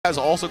has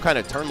also kind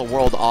of turned the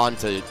world on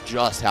to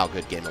just how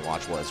good Game &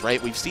 Watch was,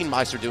 right? We've seen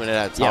Meister doing it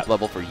at a top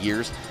level for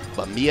years,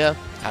 but Mia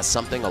has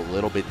something a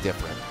little bit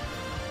different.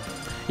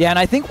 Yeah, and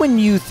I think when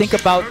you think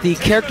about the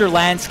character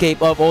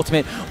landscape of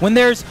Ultimate, when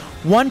there's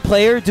one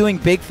player doing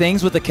big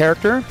things with a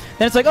character,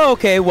 then it's like, oh,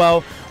 okay,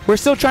 well, we're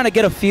still trying to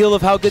get a feel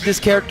of how good this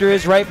character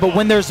is, right? But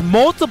when there's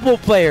multiple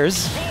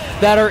players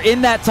that are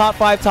in that top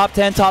 5, top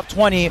 10, top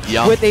 20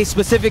 with a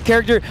specific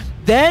character,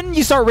 then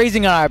you start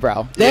raising an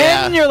eyebrow.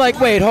 Then you're like,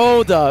 wait,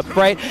 hold up,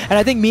 right? And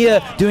I think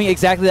Mia doing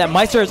exactly that.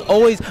 Meister has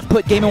always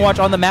put Game & Watch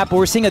on the map, but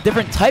we're seeing a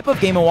different type of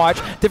Game & Watch,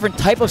 different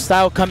type of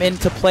style come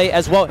into play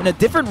as well, in a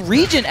different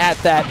region at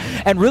that,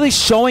 and really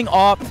showing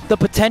off the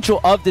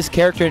potential of this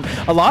character. And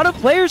a lot of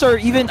players are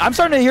even, I'm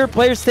starting to hear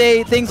players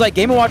say things like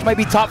Game & Watch might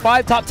be top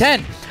 5, top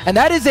 10. And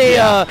that is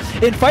a,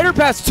 in Fighter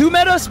Pass 2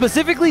 meta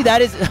specifically,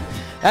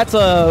 that's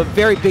a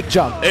very big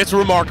jump. It's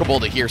remarkable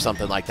to hear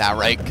something like that,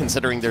 right?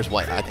 Considering there's,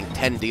 what, I think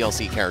 10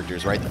 DLC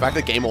characters, right? The fact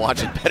that Game &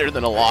 Watch is better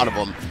than a lot of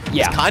them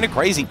is kind of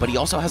crazy, but he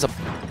also has a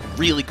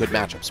really good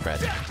matchup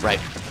spread, right?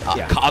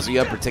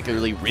 Kazuya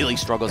particularly really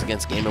struggles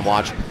against Game &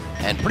 Watch,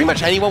 and pretty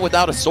much anyone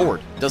without a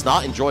sword does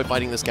not enjoy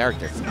fighting this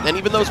character. And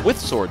even those with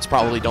swords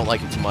probably don't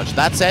like it too much.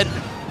 That said,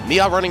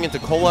 Mia running into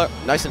Kola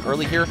nice and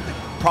early here,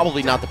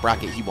 probably not the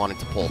bracket he wanted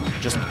to pull.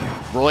 Just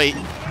Roy,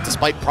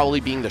 despite probably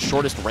being the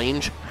shortest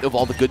range of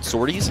all the good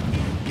sorties,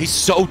 he's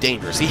so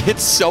dangerous. He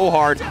hits so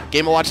hard.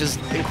 Game & Watch is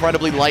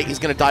incredibly light. He's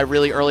going to die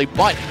really early,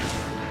 but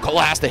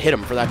Kola has to hit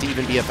him for that to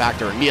even be a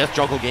factor. And Mia's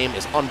juggle game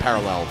is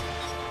unparalleled.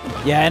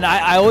 Yeah, and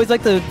I always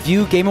like to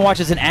view Game & Watch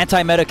as an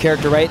anti-meta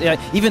character, right?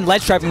 Even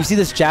ledge trapping, we see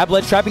this jab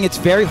ledge trapping, it's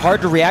very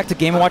hard to react to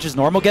Game & Watch's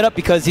normal getup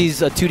because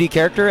he's a 2D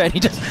character and he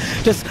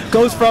just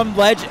goes from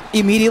ledge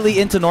immediately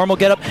into normal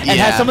getup and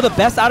has some of the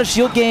best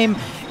out-of-shield game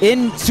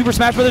in Super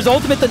Smash Bros.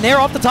 Ultimate. The Nair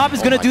off the top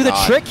is going to do the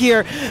trick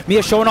here.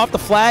 Mia showing off the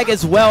flag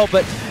as well,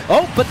 but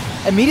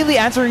immediately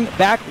answering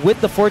back with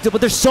the forward tilt.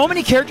 But there's so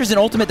many characters in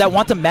Ultimate that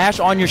want to mash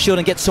on your shield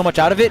and get so much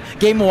out of it.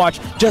 Game & Watch,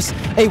 just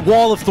a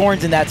wall of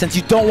thorns in that sense.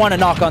 You don't want to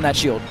knock on that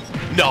shield.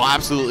 No,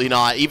 absolutely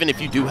not. Even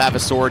if you do have a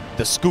sword,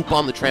 the scoop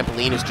on the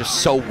trampoline is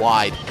just so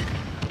wide.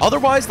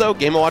 Otherwise, though,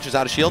 Game & Watch is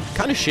out of shield,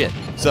 kind of shit.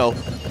 So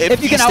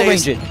if you can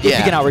outrange it, if you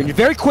can outrange it,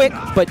 very quick.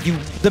 But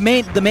the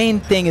main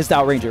thing is to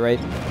outrange it, right?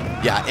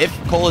 Yeah, if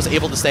Kola is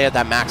able to stay at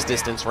that max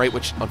distance, right,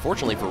 which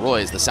unfortunately for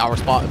Roy is the sour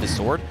spot of his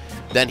sword,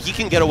 then he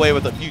can get away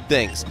with a few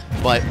things.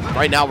 But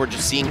right now we're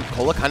just seeing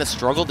Kola kind of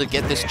struggle to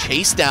get this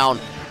chase down.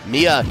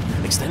 Mia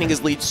extending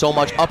his lead so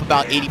much, up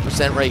about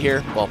 80% right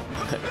here. Well,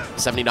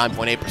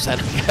 79.8%,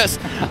 I guess.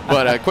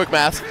 But quick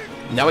math.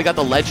 Now we got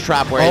the ledge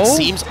trap where it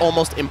seems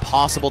almost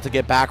impossible to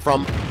get back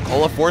from.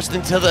 Kola forced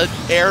into the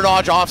air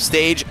dodge off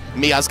stage.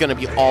 Mia's going to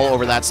be all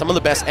over that. Some of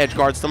the best edge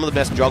guards, some of the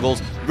best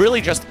juggles.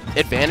 Really just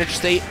advantage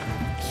state.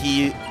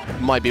 He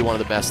might be one of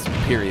the best,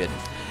 period.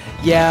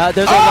 Yeah,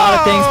 there's a lot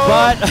of things,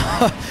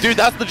 but... Dude,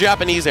 that's the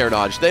Japanese air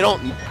dodge. They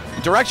don't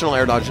directional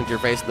air dodge into your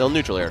face. They'll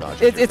neutral air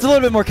dodge. It's a little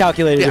bit more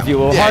calculated, if you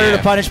will. Harder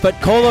to punish, but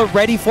Kola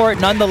ready for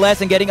it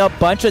nonetheless and getting a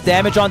bunch of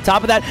damage on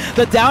top of that.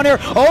 The down air.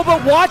 Oh,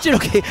 but watch it.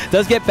 Okay,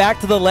 does get back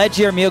to the ledge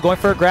here. Mia going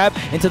for a grab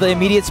into the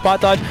immediate spot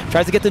dodge.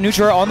 Tries to get the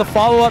neutral air on the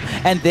follow-up,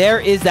 and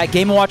there is that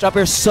Game & Watch up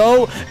air.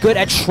 So good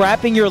at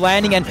trapping your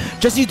landing, and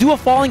just you do a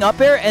falling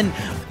up air, and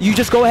you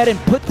just go ahead and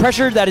put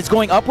pressure that is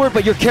going upward,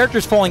 but your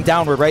character's falling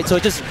downward, right? So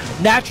it just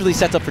naturally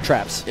sets up for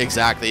traps.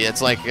 Exactly.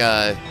 It's like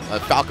a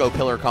Falco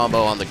pillar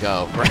combo on the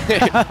go,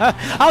 right?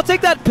 I'll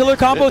take that pillar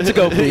combo to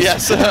go, please.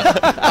 Yes.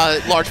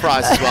 Large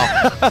fries as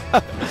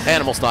well.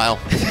 Animal style.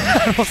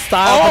 Animal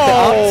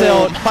style with the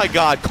up tilt. My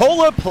God.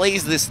 Kola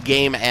plays this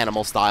game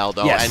animal style,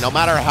 though. Yes. And no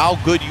matter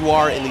how good you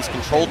are in these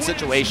controlled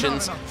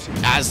situations,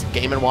 as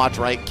Game & Watch,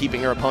 right,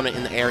 keeping your opponent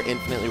in the air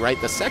infinitely, right,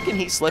 the second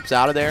he slips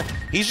out of there,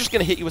 he's just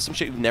going to hit you with some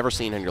shit you've never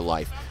seen in your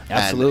life.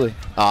 Absolutely.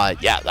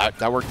 And, yeah,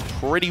 that worked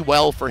pretty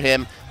well for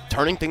him,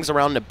 turning things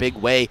around in a big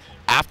way.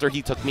 After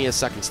he took Mia's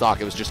second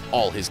stock, it was just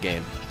all his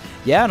game.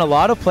 Yeah, and a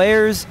lot of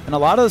players and a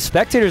lot of the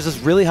spectators is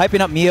really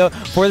hyping up Mia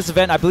for this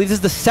event. I believe this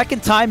is the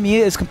second time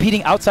Mia is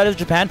competing outside of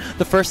Japan,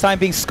 the first time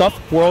being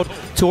Scuff World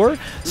Tour.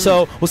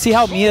 So we'll see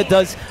how Mia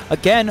does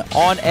again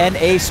on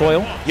NA soil.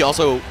 He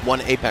also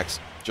won Apex.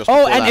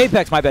 And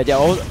Apex, my bad. Yeah,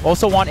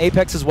 also won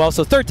Apex as well.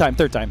 So third time.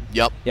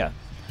 Yep. Yeah.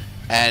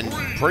 And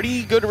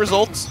pretty good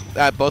results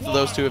at both of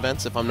those two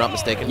events, if I'm not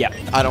mistaken. Yeah.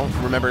 I don't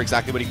remember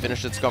exactly what he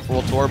finished at Scuff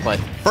World Tour, but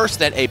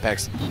first at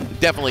Apex,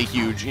 definitely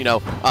huge. You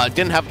know,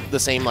 didn't have the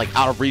same like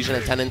out-of-region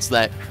attendance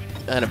that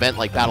an event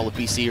like Battle of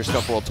BC or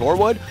Scuff World Tour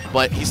would,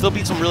 but he still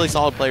beat some really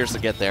solid players to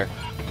get there.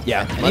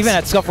 Yeah, and even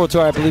at Scuff World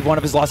Tour, I believe one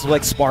of his losses was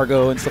like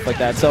Spargo and stuff like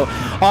that. So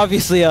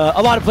obviously, a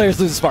lot of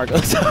players lose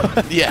Spargo. So.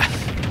 Yeah.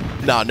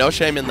 No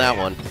shame in that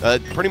one.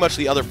 Pretty much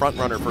the other front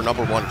runner for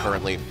 #1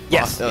 currently.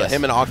 Yes,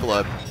 Him and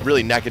Akala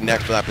really neck and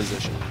neck for that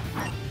position.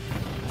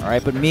 All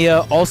right, but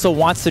Mia also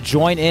wants to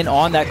join in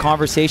on that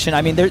conversation.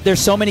 I mean, there's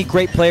so many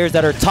great players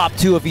that are top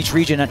 2 of each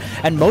region,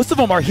 and most of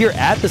them are here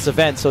at this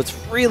event, so it's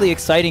really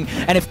exciting.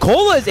 And if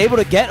Kola is able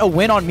to get a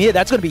win on Mia,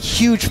 that's going to be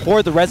huge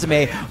for the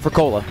resume for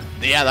Kola.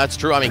 Yeah, that's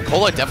true. I mean,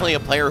 Kola definitely a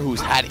player who's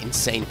had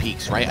insane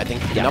peaks, right? I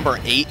think number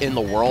 8 in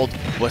the world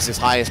was his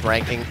highest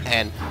ranking,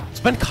 and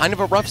it's been kind of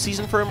a rough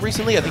season for him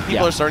recently. I think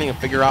people are starting to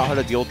figure out how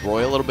to deal with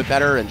Roy a little bit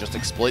better and just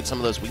exploit some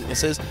of those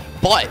weaknesses.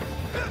 But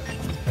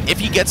if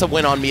he gets a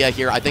win on Mia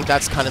here, I think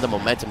that's kind of the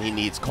momentum he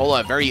needs.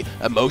 Kola, a very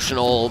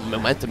emotional,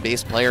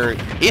 momentum-based player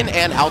in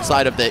and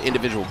outside of the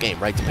individual game,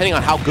 right? Depending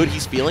on how good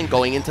he's feeling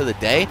going into the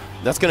day,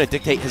 that's going to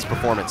dictate his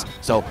performance.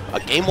 So a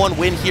Game 1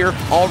 win here,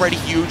 already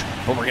huge,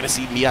 but we're going to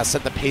see Mia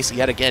set the pace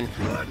yet again,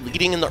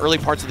 leading in the early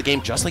parts of the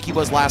game just like he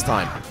was last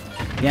time.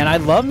 Yeah, and I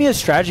love Mia's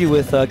strategy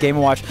with Game &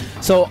 Watch.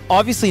 So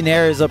obviously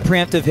Nair is a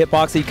preemptive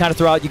hitbox that you kind of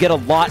throw out. You get a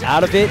lot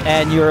out of it,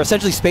 and you're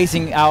essentially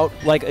spacing out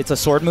like it's a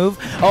sword move.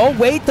 Oh,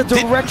 wait, the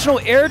directional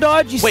air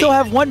dodge? You still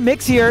have one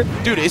mix here.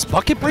 Dude, is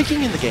bucket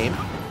breaking in the game?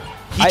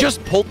 He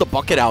just pulled the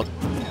bucket out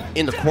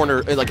in the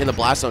corner, like in the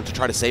blast zone, to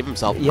try to save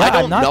himself. Yeah, I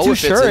don't I'm not know too if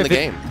sure it's in if the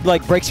game. It,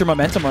 like, breaks your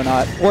momentum or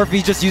not, or if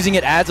he's just using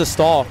it as a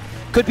stall.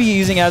 Could be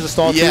using it as a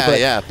stall too.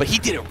 But he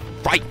did it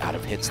right out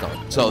of hit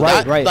stun. So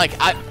right. like,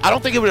 I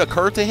don't think it would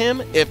occur to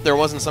him if there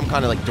wasn't some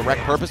kind of like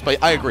direct purpose.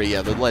 But I agree.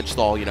 Yeah, the ledge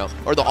stall, you know,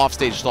 or the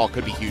offstage stall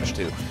could be huge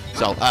too.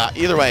 So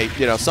either way,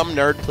 you know, some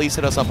nerd, please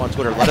hit us up on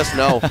Twitter. Let us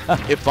know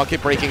if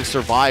bucket breaking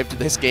survived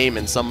this game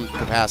in some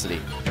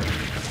capacity.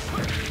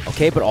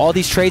 Okay, but all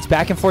these trades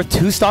back and forth,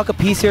 2 stock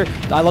apiece here.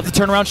 I love the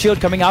turnaround shield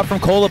coming out from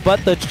Kola,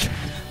 but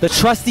the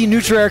trusty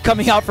neutral air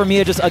coming out from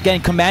Mia, just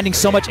again commanding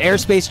so much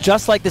airspace,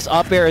 just like this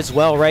up air as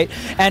well, right?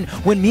 And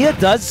when Mia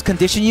does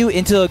condition you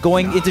into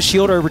going into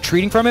shield or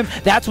retreating from him,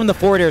 that's when the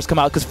forward airs come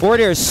out, because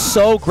forward air is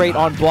so great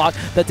on block.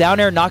 The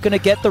down air not going to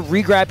get the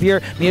regrab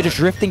here. Mia just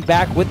drifting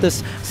back with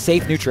this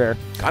safe neutral air.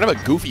 Kind of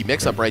a goofy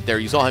mix-up right there.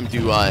 You saw him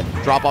do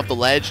drop off the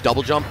ledge,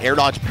 double jump, air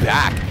dodge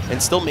back,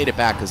 and still made it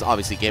back because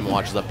obviously Game &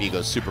 Watch's up B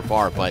goes super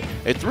far, but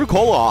it threw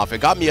Kola off. It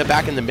got Mia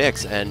back in the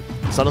mix, and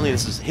suddenly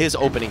this is his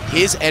opening,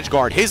 his edge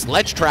guard, his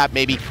ledge trap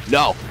maybe.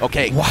 No.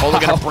 Okay, wow. Kola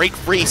going to break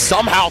free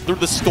somehow through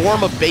the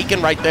storm of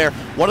bacon right there.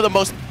 One of the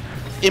most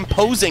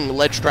imposing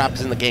ledge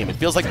traps in the game. It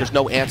feels like there's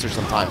no answer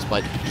sometimes,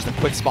 but just a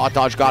quick spot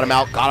dodge got him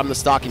out, got him the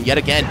stock, and yet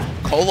again,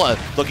 Kola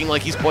looking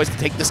like he's poised to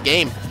take this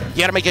game.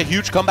 He had to make a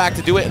huge comeback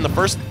to do it in the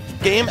first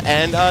game,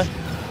 and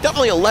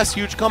definitely a less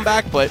huge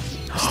comeback, but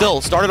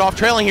still started off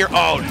trailing here.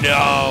 Oh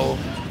no.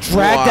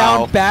 Drag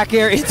down back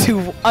air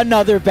into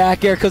another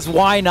back air, because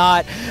why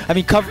not? I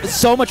mean,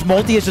 so much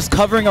multi is just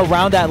covering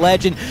around that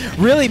ledge, and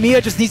really Mia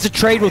just needs to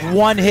trade with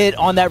one hit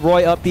on that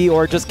Roy up B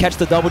or just catch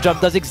the double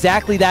jump. Does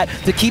exactly that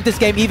to keep this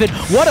game even.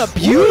 What a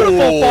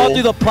beautiful fall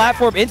through the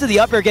platform into the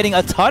up air, getting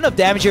a ton of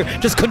damage here,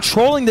 just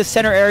controlling the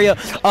center area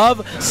of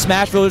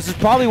Smashville. This is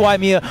probably why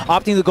Mia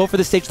opting to go for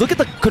the stage. Look at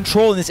the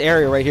control in this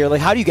area right here. Like,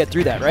 how do you get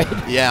through that, right?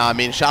 Yeah, I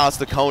mean, shout outs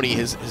to Coney,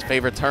 his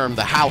favorite term,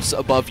 the house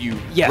above you,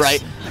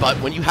 right? But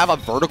when you have a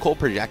vertical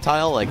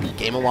projectile like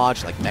Game &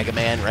 Watch, like Mega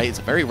Man, right? It's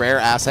a very rare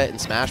asset in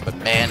Smash, but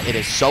man, it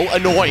is so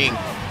annoying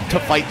to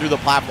fight through the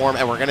platform,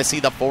 and we're going to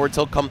see the forward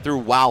tilt come through.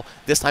 Wow,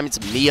 this time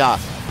it's Mia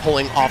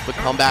pulling off the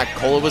comeback.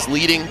 Kola was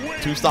leading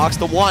 2 stocks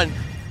to 1,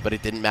 but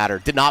it didn't matter.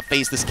 Did not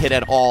face this kid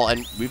at all,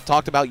 and we've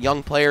talked about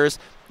young players,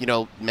 you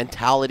know,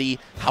 mentality,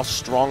 how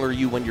strong are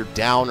you when you're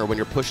down or when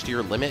you're pushed to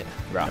your limit.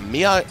 And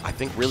Mia, I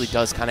think, really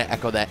does kind of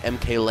echo that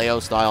MK Leo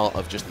style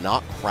of just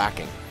not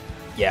cracking.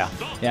 Yeah,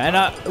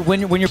 and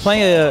when you're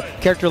playing a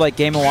character like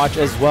Game & Watch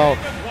as well,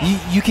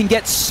 you can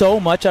get so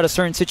much out of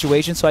certain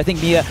situations. So I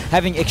think Mia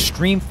having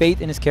extreme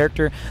faith in his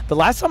character. The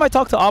last time I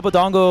talked to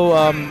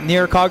Abadongo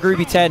near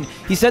Kaguribi 10,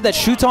 he said that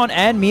Shuton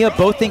and Mia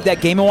both think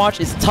that Game & Watch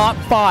is top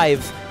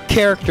 5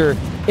 character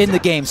in the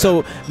game.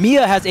 So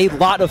Mia has a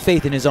lot of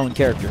faith in his own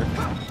character.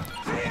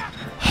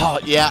 Oh,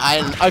 yeah,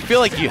 I feel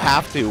like you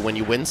have to when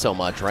you win so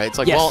much, right? It's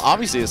like, well,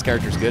 obviously this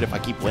character's good if I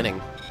keep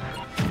winning.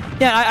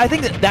 Yeah, I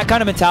think that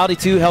kind of mentality,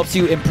 too, helps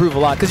you improve a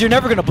lot, because you're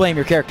never going to blame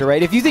your character,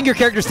 right? If you think your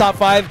character's top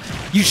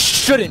 5, you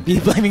shouldn't be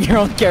blaming your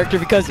own character,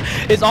 because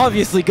it's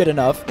obviously good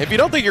enough. If you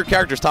don't think your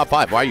character's top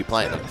 5, why are you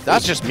playing them?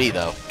 That's just me,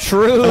 though.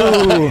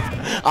 True.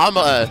 I'm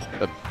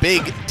a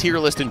big tier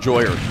list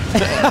enjoyer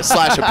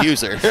slash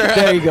abuser.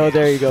 There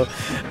you go.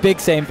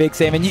 Big same.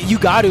 And you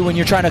got to when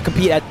you're trying to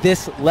compete at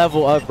this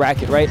level of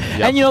bracket, right?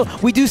 Yep. And, you know,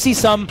 we do see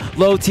some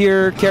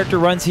low-tier character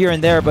runs here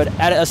and there, but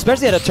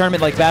especially at a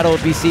tournament like Battle of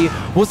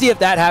BC, we'll see if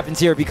that happens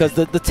here, because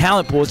the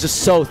talent pool is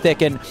just so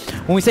thick. And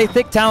when we say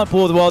thick talent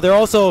pool, well, they're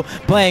also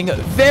playing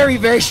very,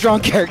 very strong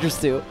characters,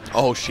 too.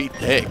 Oh, she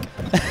thick.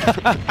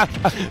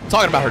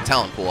 Talking about her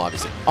talent pool,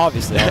 obviously.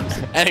 Obviously.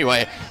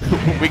 Anyway,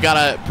 we got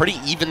a pretty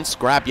even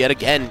scrap yet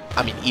again.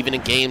 I mean, even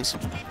in games,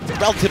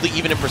 relatively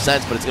even in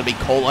percents, but it's going to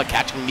be Kola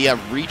catching Mia,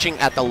 reaching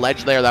at the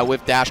ledge there. That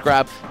whiff dash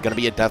grab, going to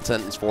be a death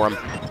sentence for him.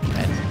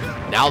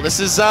 And now this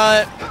is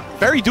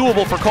very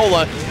doable for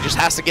Kola. He just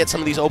has to get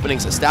some of these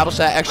openings, establish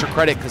that extra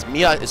credit, because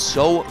Mia is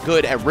so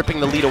good at ripping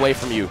the lead away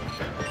from you.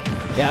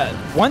 Yeah,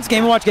 once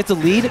Game & Watch gets a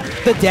lead,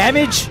 the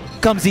damage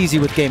comes easy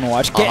with Game &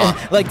 Watch.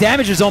 Like,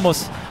 damage is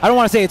almost, I don't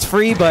want to say it's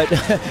free, but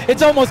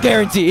it's almost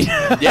guaranteed.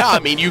 Yeah, I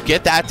mean, you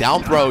get that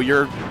down throw,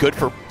 you're good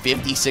for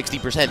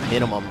 50-60%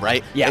 minimum,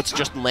 right? Yeah. It's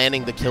just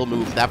landing the kill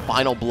move, that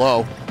final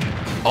blow.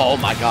 Oh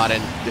my god,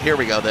 and here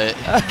we go, the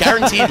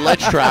guaranteed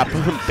ledge trap,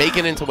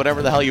 bacon into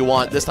whatever the hell you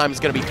want. This time it's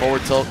going to be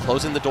forward tilt,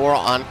 closing the door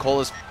on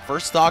Kola's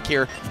first stock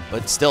here,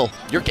 but still,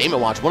 your Game &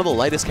 Watch, one of the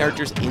lightest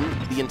characters in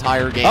the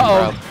entire game,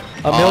 bro.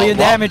 A million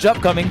damage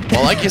upcoming.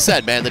 Well, like you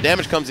said, man, the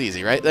damage comes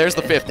easy, right? There's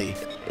the 50.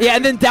 Yeah,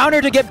 and then down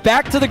air to get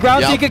back to the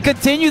ground so you can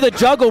continue the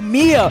juggle.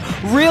 Mia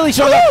really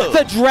showing up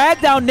the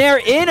drag down there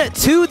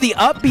into the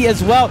up B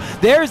as well.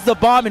 There's the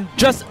bomb and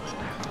just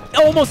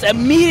almost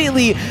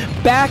immediately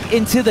back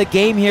into the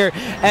game here.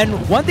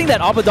 And one thing that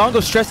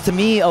Abadongo stressed to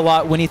me a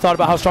lot when he thought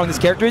about how strong this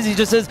character is, he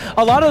just says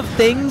a lot of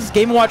things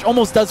Game & Watch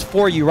almost does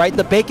for you, right?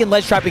 The bacon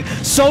ledge trapping,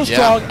 so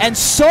strong and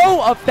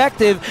so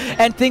effective,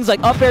 and things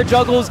like up air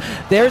juggles.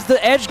 There's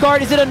the edge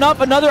guard. Is it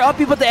enough? Another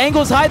uppie, but the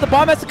angle is high. The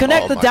bomb has to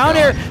connect. The down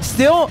air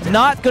still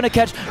not going to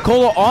catch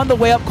Kola on the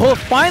way up. Kola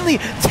finally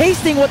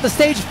tasting what the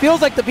stage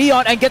feels like to be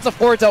on and gets a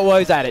forward tilt while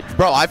he's at it.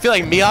 Bro, I feel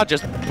like Mia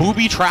just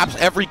booby traps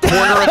every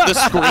corner of the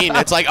screen.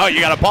 It's like, oh, you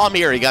got a bomb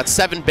here, you got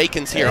 7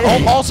 bacons here.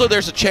 Oh, also,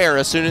 there's a chair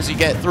as soon as you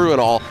get through it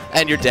all,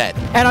 and you're dead.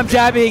 And I'm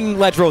jabbing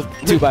ledge roll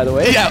too, by the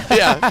way.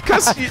 Yeah,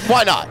 because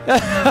why not?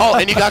 Oh,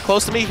 and you got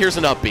close to me? Here's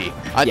an up B.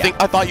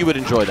 I thought you would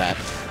enjoy that.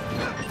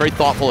 Very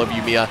thoughtful of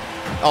you, Mia.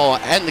 Oh,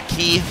 and the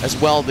key as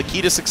well, the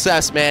key to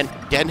success, man,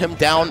 getting him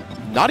down,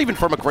 not even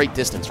from a great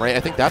distance, right? I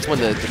think that's when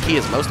the key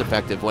is most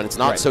effective, when it's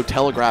not so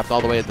telegraphed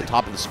all the way at the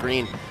top of the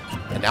screen.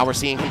 And now we're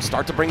seeing him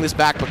start to bring this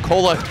back, but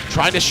Kola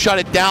trying to shut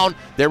it down.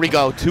 There we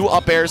go, 2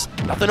 up airs,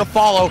 nothing to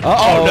follow.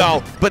 Oh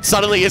no, but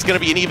suddenly it's gonna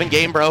be an even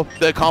game, bro.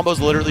 The combos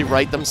literally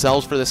write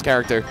themselves for this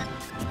character.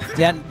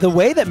 Yeah, the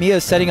way that Mia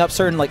is setting up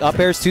certain like up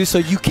airs too, so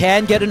you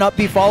can get an up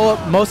B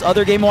follow-up. Most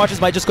other Game &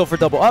 Watches might just go for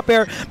double up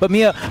air, but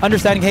Mia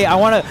understanding, hey, I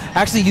want to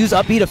actually use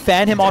up B to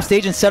fan him off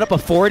stage and set up a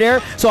forward air,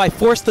 so I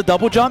force the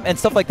double jump and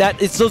stuff like that.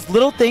 It's those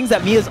little things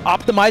that Mia is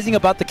optimizing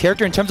about the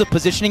character in terms of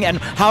positioning and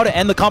how to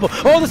end the combo.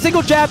 Oh, the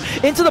single jab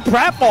into the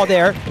pratfall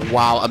there.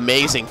 Wow,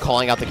 amazing,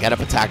 calling out the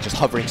get-up attack, just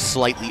hovering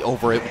slightly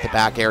over it with the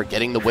back air,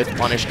 getting the whiff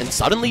punish, and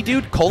suddenly,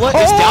 dude, Kola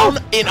is down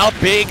in a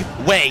big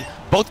way.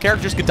 Both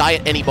characters could die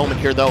at any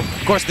moment here, though.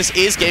 Of course, this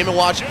is Game &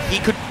 Watch. He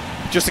could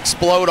just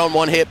explode on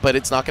one hit, but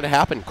it's not going to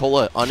happen.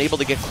 Kola unable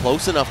to get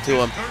close enough to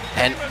him.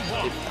 And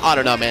I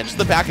don't know, man. Just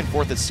the back and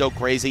forth is so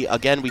crazy.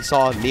 Again, we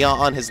saw Mia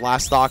on his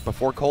last stock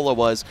before Kola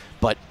was,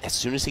 but as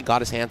soon as he got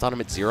his hands on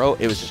him at 0,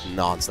 it was just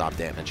non-stop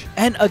damage.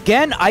 And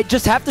again, I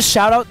just have to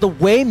shout out the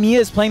way Mia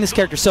is playing this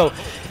character. So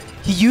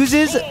he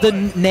uses the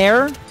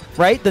Nair,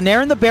 right? The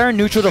Nair and the Baron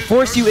neutral to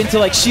force you into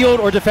like shield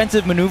or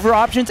defensive maneuver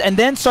options, and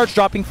then starts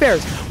dropping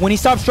fares. When he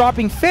stops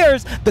dropping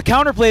fares, the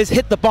counterplay is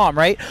hit the bomb,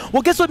 right?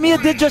 Well, guess what Mia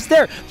did just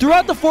there? Threw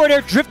out the forward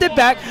air, drifted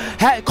back,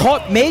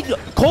 made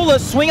Kola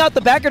swing out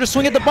the back air to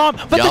swing at the bomb,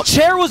 but the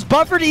chair was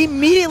buffered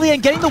immediately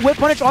and getting the whip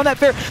punish on that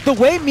fair. The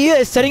way Mia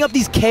is setting up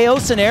these KO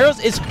scenarios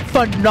is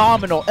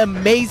phenomenal.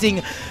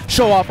 Amazing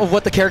show off of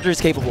what the character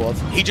is capable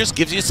of. He just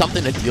gives you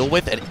something to deal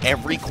with at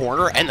every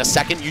corner, and the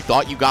second you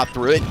thought you got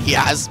through it, he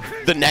has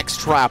the next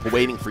trap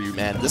waiting for you,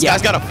 man. This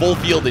guy's got a full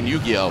field in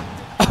Yu-Gi-Oh!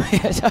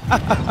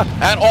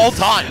 At all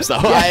times,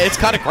 though. It's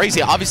kind of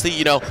crazy. Obviously,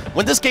 you know,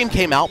 when this game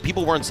came out,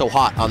 people weren't so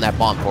hot on that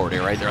bomb forward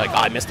here, right? They're like, oh,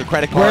 I missed the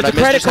credit card. Where's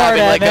the credit card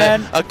at,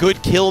 man? A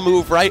good kill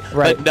move, right?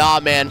 But nah,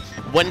 man.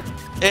 When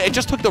it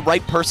just took the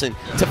right person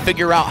to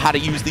figure out how to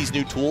use these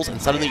new tools,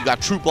 and suddenly you got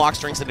true block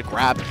strengths into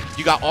grab.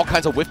 You got all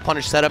kinds of whiff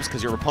punish setups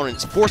because your opponent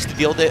is forced to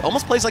deal with it.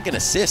 Almost plays like an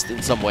assist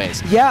in some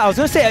ways. Yeah, I was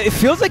going to say, it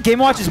feels like Game &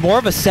 Watch is more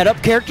of a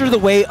setup character the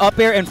way up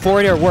air and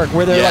forward air work,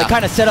 where they're like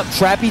kind of set up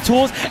trappy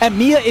tools, and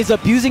Mia is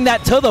abusing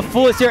that to the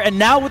fullest here. And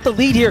now with the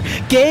lead here,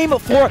 game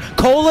 4,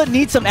 Kola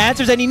needs some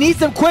answers, and he needs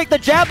them quick. The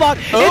jab block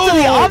into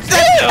the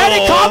offset, and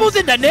it combos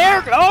into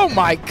Nair. Oh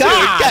my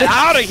god. Dude, get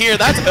out of here.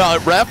 That's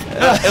ref.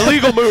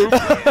 Illegal move.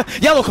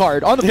 Yellow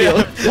card on the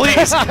field.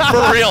 Please,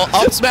 for real.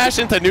 Up smash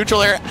into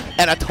neutral air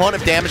and a ton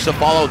of damage to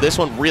follow. This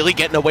one really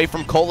getting away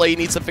from Kola. He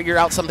needs to figure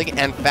out something,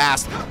 and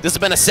fast. This has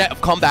been a set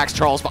of comebacks,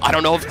 Charles, but I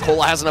don't know if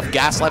Kola has enough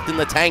gas left in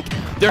the tank.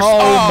 There's,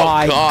 oh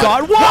my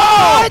god.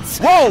 What?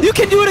 Whoa. You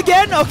can do it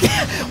again? Okay.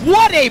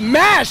 What a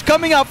mash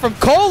coming out from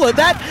Kola.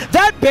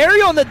 That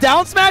berry on the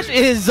down smash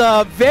is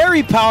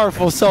very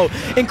powerful. So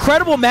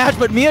incredible mash,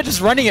 but Mia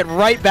just running it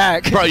right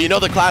back. Bro, you know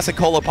the classic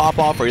Kola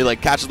pop-off where he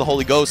like catches the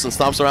Holy Ghost and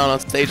stomps around on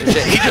stage and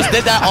shit? He just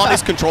did that on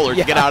his controller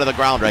to get out of the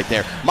ground right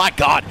there. My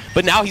god.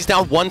 But now he's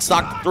down 1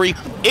 stock to 3.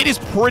 It is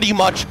pretty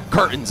much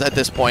curtains at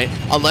this point,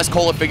 unless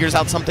Kola figures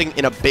out something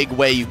in a big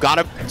way. You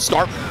gotta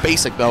start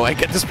basic though and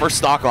get this first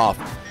stock off.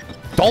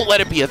 Don't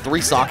let it be a 3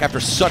 stock after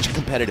such a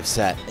competitive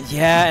set.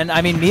 Yeah, and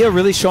I mean, Mia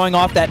really showing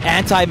off that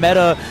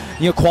anti-meta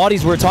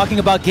qualities. We're talking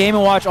about Game &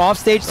 Watch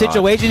offstage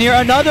situation here.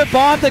 Another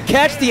bomb to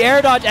catch the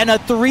air dodge, and a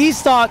 3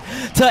 stock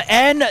to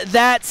end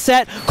that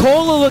set.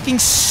 Kola looking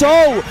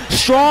so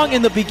strong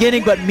in the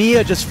beginning, but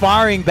Mia just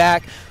firing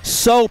back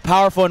so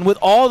powerful. And with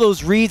all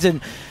those reads,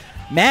 and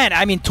man,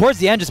 I mean, towards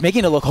the end, just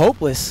making it look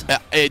hopeless.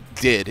 It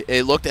did.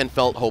 It looked and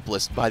felt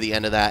hopeless by the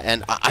end of that.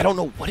 And I don't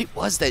know what it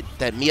was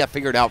that Mia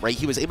figured out, right?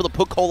 He was able to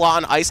put Kola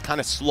on ice, kind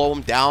of slow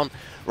him down,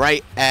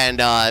 right? And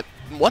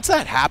once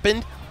that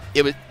happened,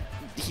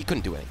 he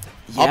couldn't do anything.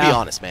 Yeah. I'll be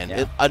honest, man.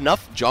 Yeah.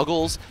 Enough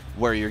juggles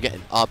where you're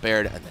getting up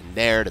aired and then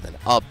nared and then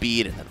up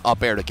beat and then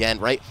up aired again,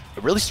 right?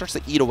 It really starts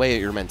to eat away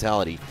at your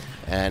mentality.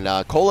 And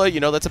Kola, you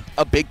know, that's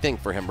a big thing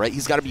for him, right?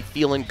 He's got to be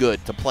feeling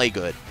good to play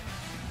good.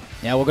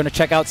 Yeah, we're going to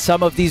check out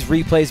some of these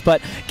replays,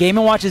 but Game &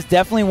 Watch is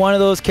definitely one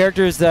of those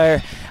characters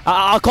that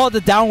I'll call it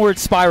the downward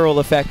spiral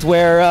effect,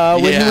 where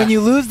when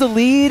you lose the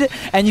lead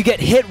and you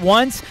get hit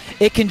once,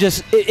 it can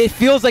just it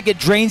feels like it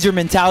drains your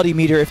mentality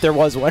meter if there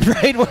was one,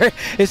 right? Where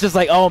it's just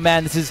like, oh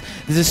man, this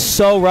is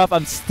so rough.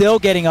 I'm still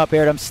getting up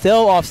aired. I'm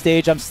still off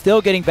stage. I'm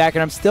still getting back,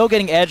 and I'm still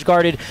getting edge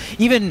guarded.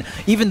 Even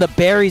the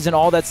berries and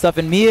all that stuff.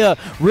 And Mia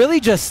really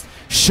just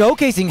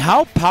showcasing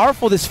how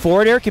powerful this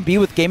forward air can be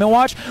with Game &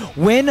 Watch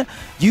when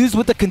used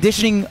with the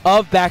conditioning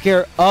of back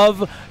air,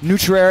 of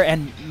neutral air,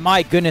 and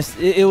my goodness,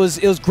 it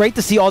was great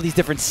to see all these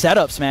different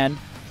setups, man.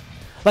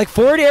 Like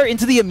forward air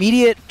into the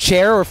immediate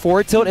chair or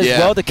forward tilt as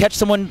well to catch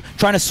someone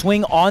trying to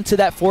swing onto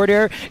that forward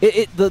air.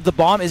 The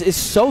bomb is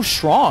so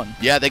strong.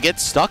 Yeah, they get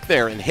stuck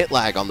there and hit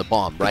lag on the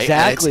bomb, right?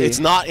 Exactly. It's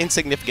not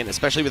insignificant,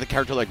 especially with a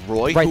character like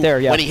Roy, right who,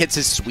 there, when he hits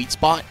his sweet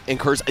spot,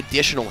 incurs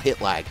additional hit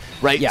lag,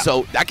 right? Yeah.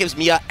 So that gives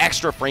Mia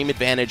extra frame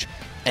advantage,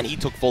 and he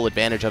took full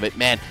advantage of it,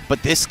 man.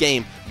 But this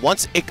game,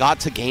 once it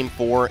got to game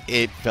 4,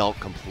 it felt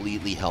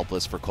completely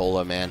helpless for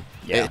Kola, man.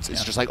 Yeah, it's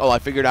just like, oh, I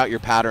figured out your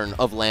pattern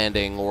of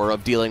landing or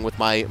of dealing with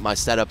my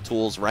setup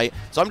tools, right?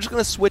 So I'm just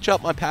going to switch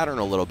up my pattern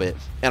a little bit,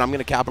 and I'm going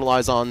to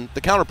capitalize on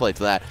the counterplay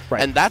to that.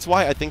 Right. And that's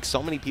why I think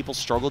so many people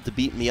struggled to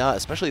beat Mia,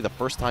 especially the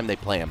first time they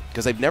play him,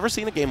 because they've never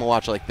seen a Game &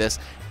 Watch like this,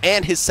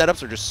 and his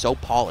setups are just so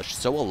polished,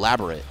 so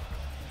elaborate.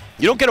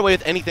 You don't get away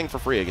with anything for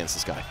free against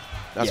this guy.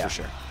 That's for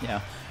sure. Yeah.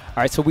 All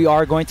right, so we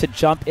are going to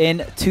jump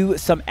into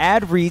some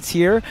ad reads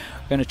here.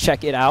 We're going to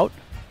check it out.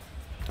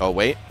 Oh,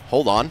 wait.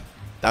 Hold on.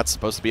 That's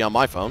supposed to be on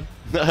my phone.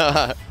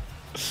 I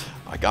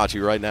got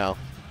you right now.